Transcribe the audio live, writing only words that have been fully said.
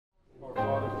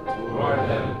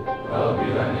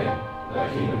Thy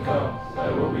kingdom come,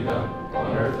 thy will be done,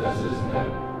 on earth as it is in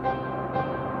heaven.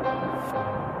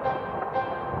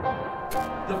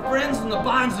 The friends and the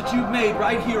bonds that you've made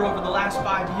right here over the last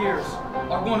 5 years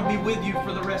are going to be with you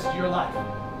for the rest of your life.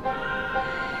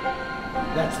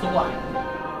 That's the why.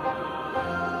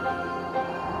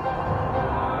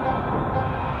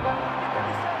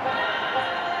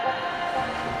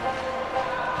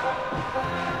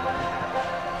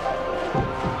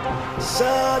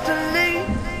 Suddenly,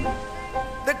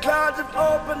 the clouds have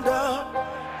opened up,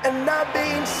 and I've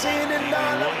been seeing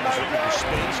all of my love.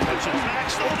 The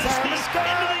time has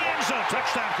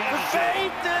come for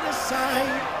faith to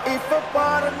decide if a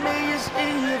part of me is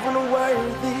even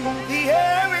worthy. The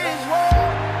air is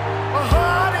warm, my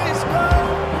heart is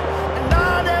cold, and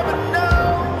I never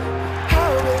know how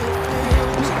it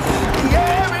feels. The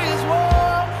air is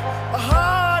warm, my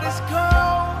heart is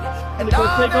cold, and go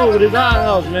take over this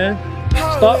house, man.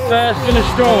 Start fast, finish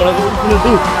strong. That's what we're gonna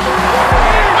do.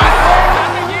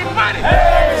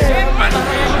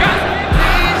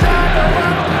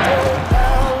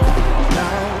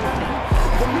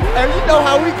 Hey, you know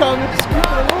how we come to screw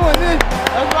and ruin this.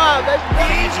 That's right, baby.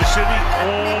 Kansas City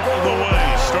all the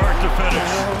way, start to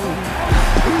finish.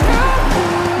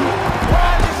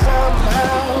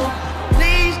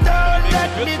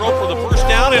 Good throw for the first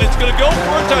down, and it's going to go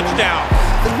for a touchdown.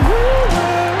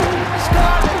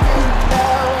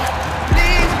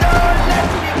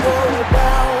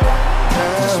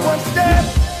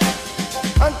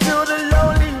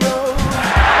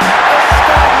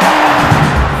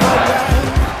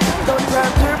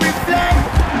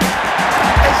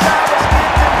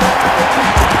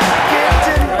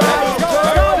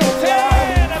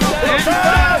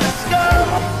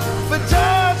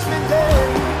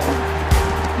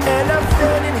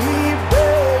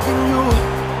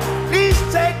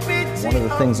 One of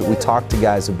the things that we talk to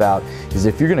guys about is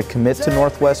if you're going to commit to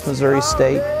Northwest Missouri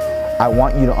State, I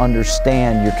want you to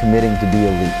understand you're committing to be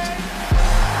elite.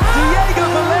 Diego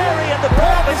Valeri and the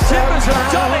Portland Timbers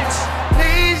have done it.